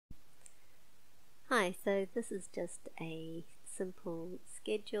Hi, so this is just a simple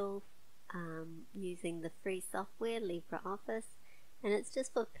schedule using the free software LibreOffice, and it's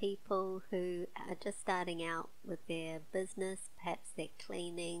just for people who are just starting out with their business. Perhaps they're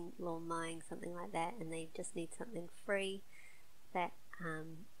cleaning, lawn mowing, something like that, and they just need something free that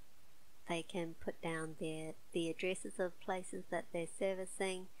they can put down the addresses of places that they're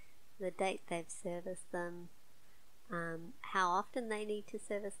servicing, the date they've serviced them, how often they need to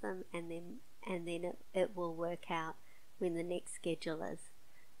service them, and then it will work out when the next schedule is.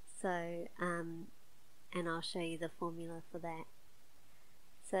 So and I'll show you the formula for that.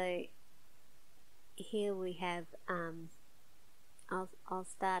 So here we have I'll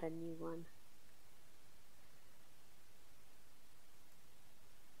start a new one.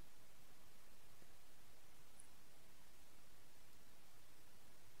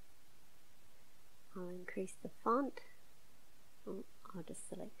 I'll increase the font. I'll just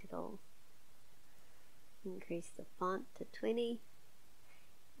select it all. Increase the font to 20,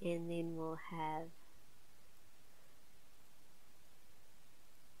 and then we'll have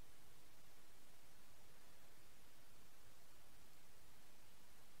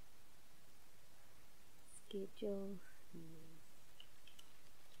schedule.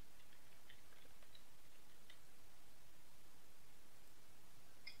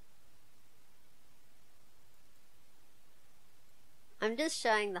 I'm just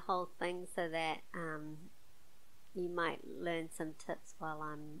showing the whole thing so that you might learn some tips while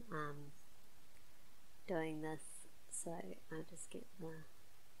I'm doing this. So I'll just get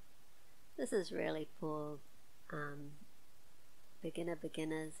this is really for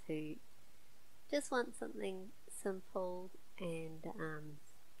beginners who just want something simple and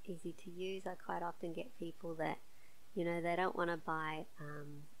easy to use. I quite often get people that, you know, they don't want to buy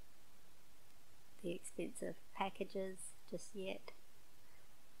the expensive packages just yet.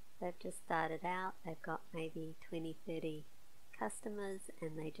 They've just started out, they've got maybe 20-30 customers,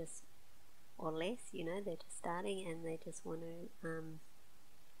 and they just, or less, you know, they're just starting and they just want to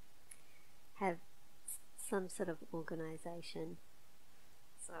have some sort of organization.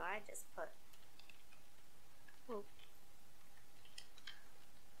 So I just put,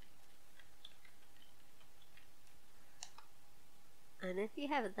 and if you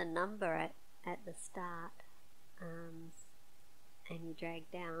have the number at the start and you drag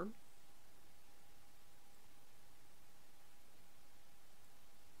down,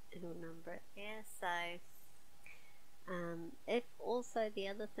 it'll number it there. So if also the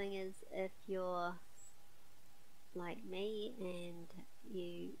other thing is, if you're like me and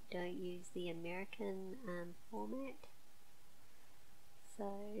you don't use the American format,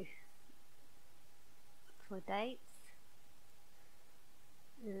 so for dates,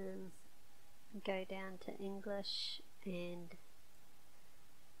 go down to English, and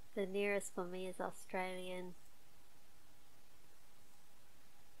the nearest for me is Australian.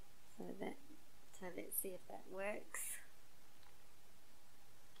 So let's see if that works.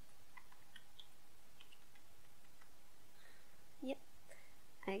 Yep.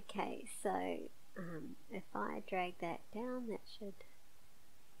 Okay, so if I drag that down, that should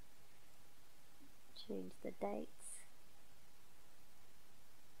change the dates.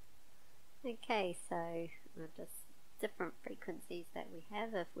 Okay, so just different frequencies that we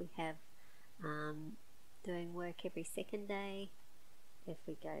have. If we have doing work every second day, if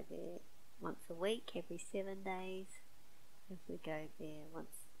we go there once a week, every 7 days, if we go there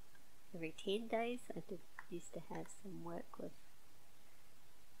once every 10 days, I used to have some work with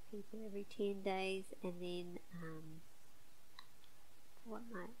people every 10 days, and then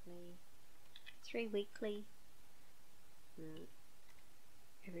fortnightly, 3 weekly,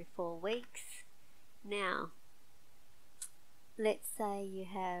 every 4 weeks. Now, let's say you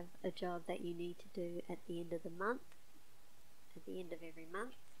have a job that you need to do at the end of the month, at the end of every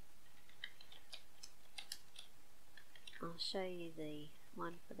month. I'll show you the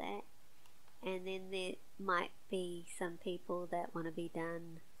one for that. And then there might be some people that want to be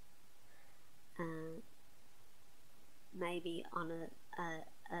done maybe on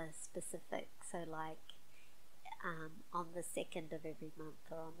a specific, so like on the 2nd of every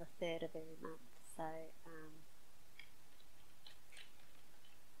month or on the 3rd of every month. So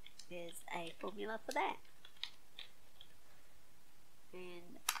there's a formula for that.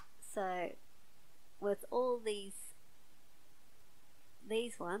 And so with all these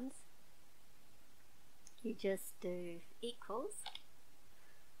ones, you just do equals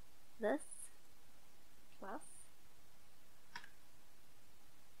this plus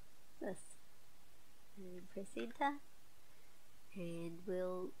this, and then press enter, and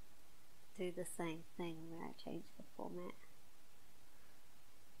we'll do the same thing where I change the format,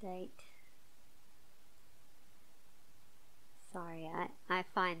 date, Sorry, I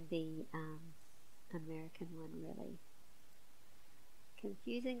find the American one really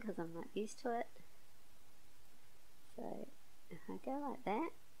confusing because I'm not used to it. So if I go like that,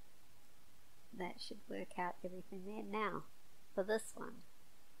 that should work out everything there. Now for this one,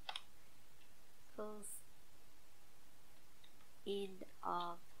 equals end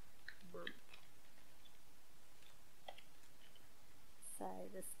of month. So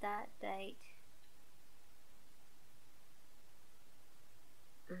the start date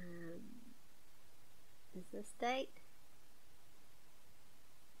is this date,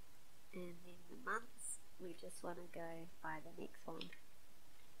 and then the months we just want to go by the next one,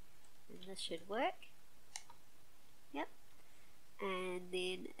 and this should work. Yep. And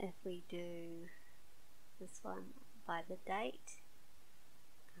then if we do this one by the date,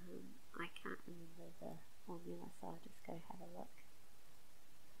 I can't remember the formula, so I'll just go have a look.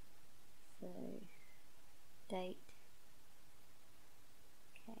 So date,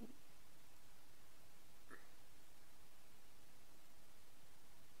 okay,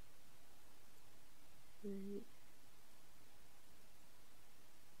 right.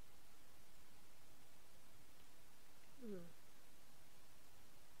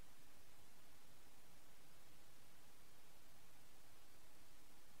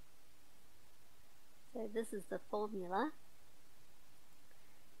 So this is the formula.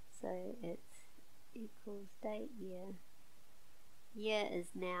 So it's equals date, year. Year is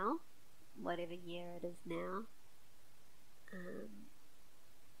now, whatever year it is now. I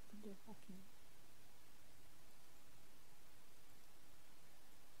wonder if I can.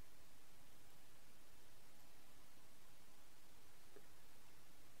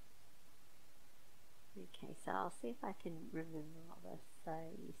 Okay, so I'll see if I can remember all this. So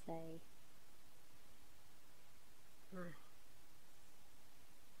you say,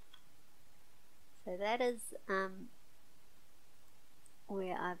 so that is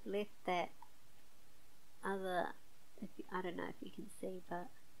where I've left that other, I don't know if you can see, but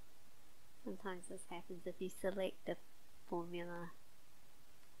sometimes this happens if you select a formula.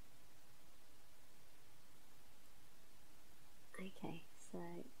 Okay, so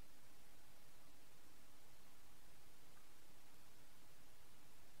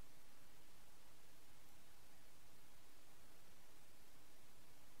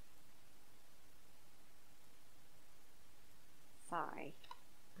sorry,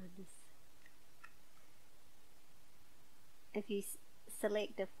 if you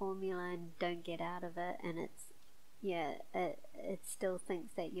select a formula and don't get out of it, and it's, yeah, it still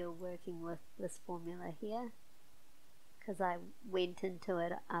thinks that you're working with this formula here, because I went into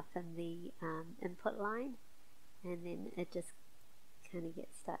it up in the input line, and then it just kind of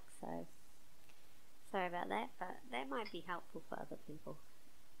gets stuck. So sorry about that, but that might be helpful for other people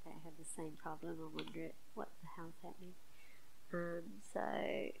that have the same problem or wonder what the hell's happening. So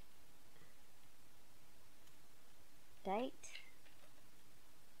date,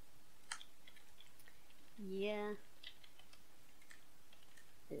 year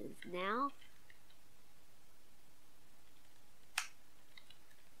is now,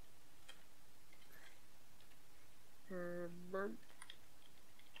 month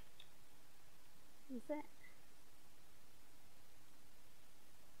is it,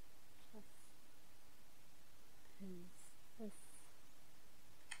 plus is this,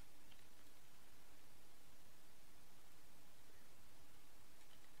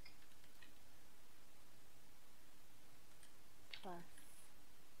 plus,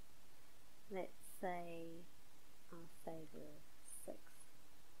 let's say, I'll say the 6th,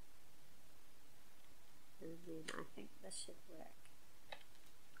 and then I think this should work.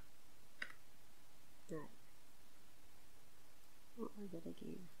 No, what was it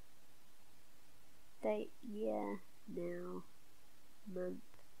again? Date, year, now, month,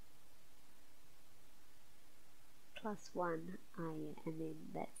 plus 1, yeah, and then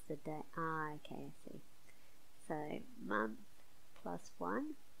that's the day. Okay, I see. So month plus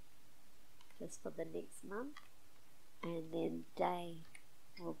 1, just for the next month, and then day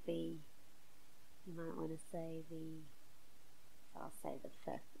will be, you might want to say I'll say the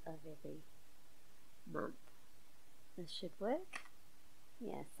 5th of every month. This should work.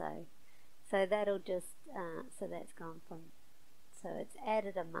 Yeah, so that'll just, so that's gone from, so it's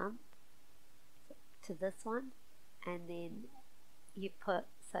added a month to this one, and then you put,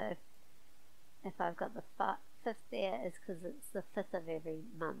 so if I've got the 5th there, is because it's the 5th of every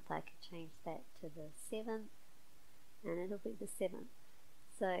month. I could change that to the 7th, and it'll be the 7th.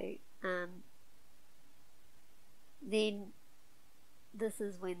 So then this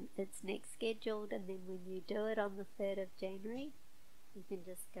is when it's next scheduled, and then when you do it on the 3rd of January, you can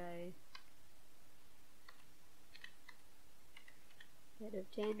just go 3rd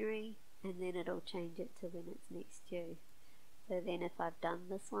of January, and then it'll change it to when it's next due. So then if I've done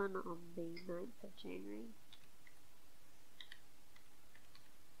this one on the 9th of January,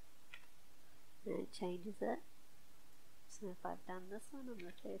 then it changes it. So if I've done this one on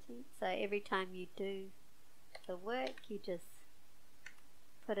the 13th, so every time you do the work, you just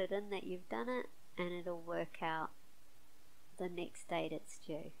put it in that you've done it, and it'll work out the next date it's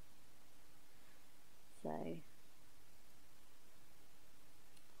due. So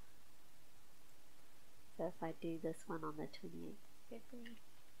if I do this one on the 28th of February,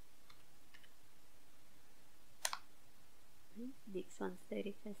 next one's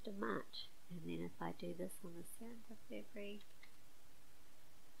 31st of March, and then if I do this on the 7th of February,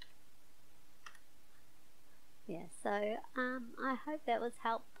 yeah, so I hope that was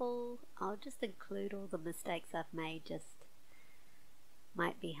helpful. I'll just include all the mistakes I've made, just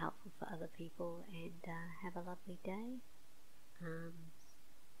might be helpful for other people, and have a lovely day.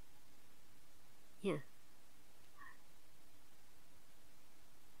 Yeah.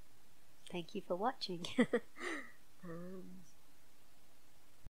 Thank you for watching.